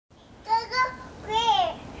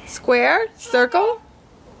Square? Circle?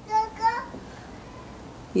 Circle.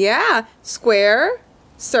 Yeah. Square,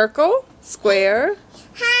 circle, square.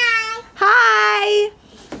 Hi. Hi.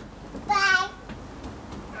 Bye.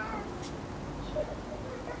 Bye.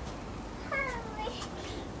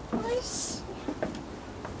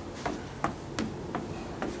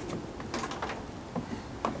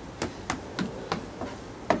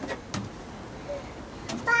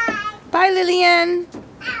 Bye, Lillian.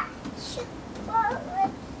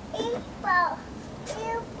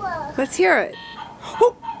 Let's hear it.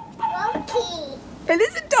 Oh, Monkey. it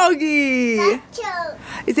is a doggy. Pato.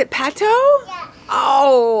 Is it Pato? Yeah.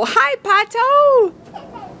 Oh, hi, Pato.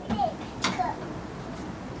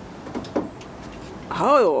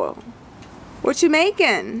 Oh, what you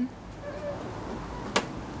making?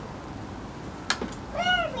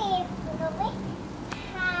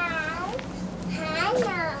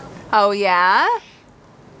 Oh, yeah?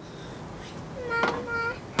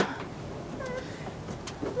 Mama.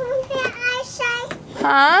 Can I say?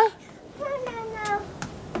 Huh? No.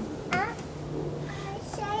 I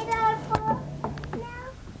say that for now.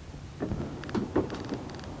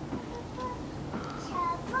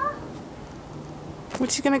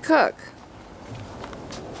 What you gonna cook?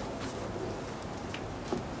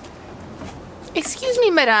 Excuse me,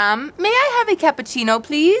 madame. May I have a cappuccino,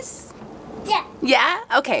 please? Yeah. Yeah?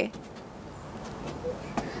 Okay.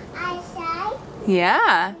 I say.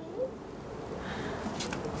 Yeah.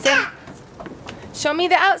 So, show me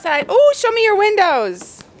the outside. Oh, show me your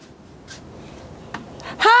windows.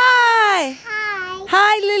 Hi. Hi.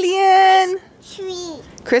 Hi, Lillian. Tree.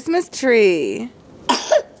 Christmas tree.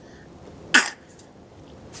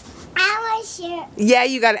 I was here. Yeah,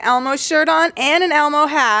 you got an Elmo shirt on and an Elmo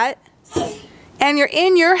hat. And you're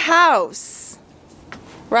in your house.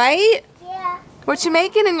 Right? Yeah. What you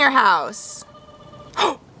making in your house?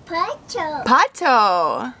 Pato.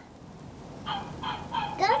 Pato.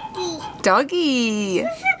 Doggy. Doggy.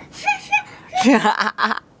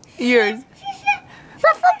 Yours.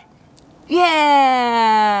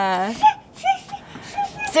 Yeah.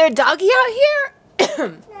 Is there a doggy out here?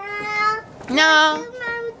 No. No. Do,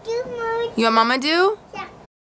 Mama, do, Mama. You want Mama do?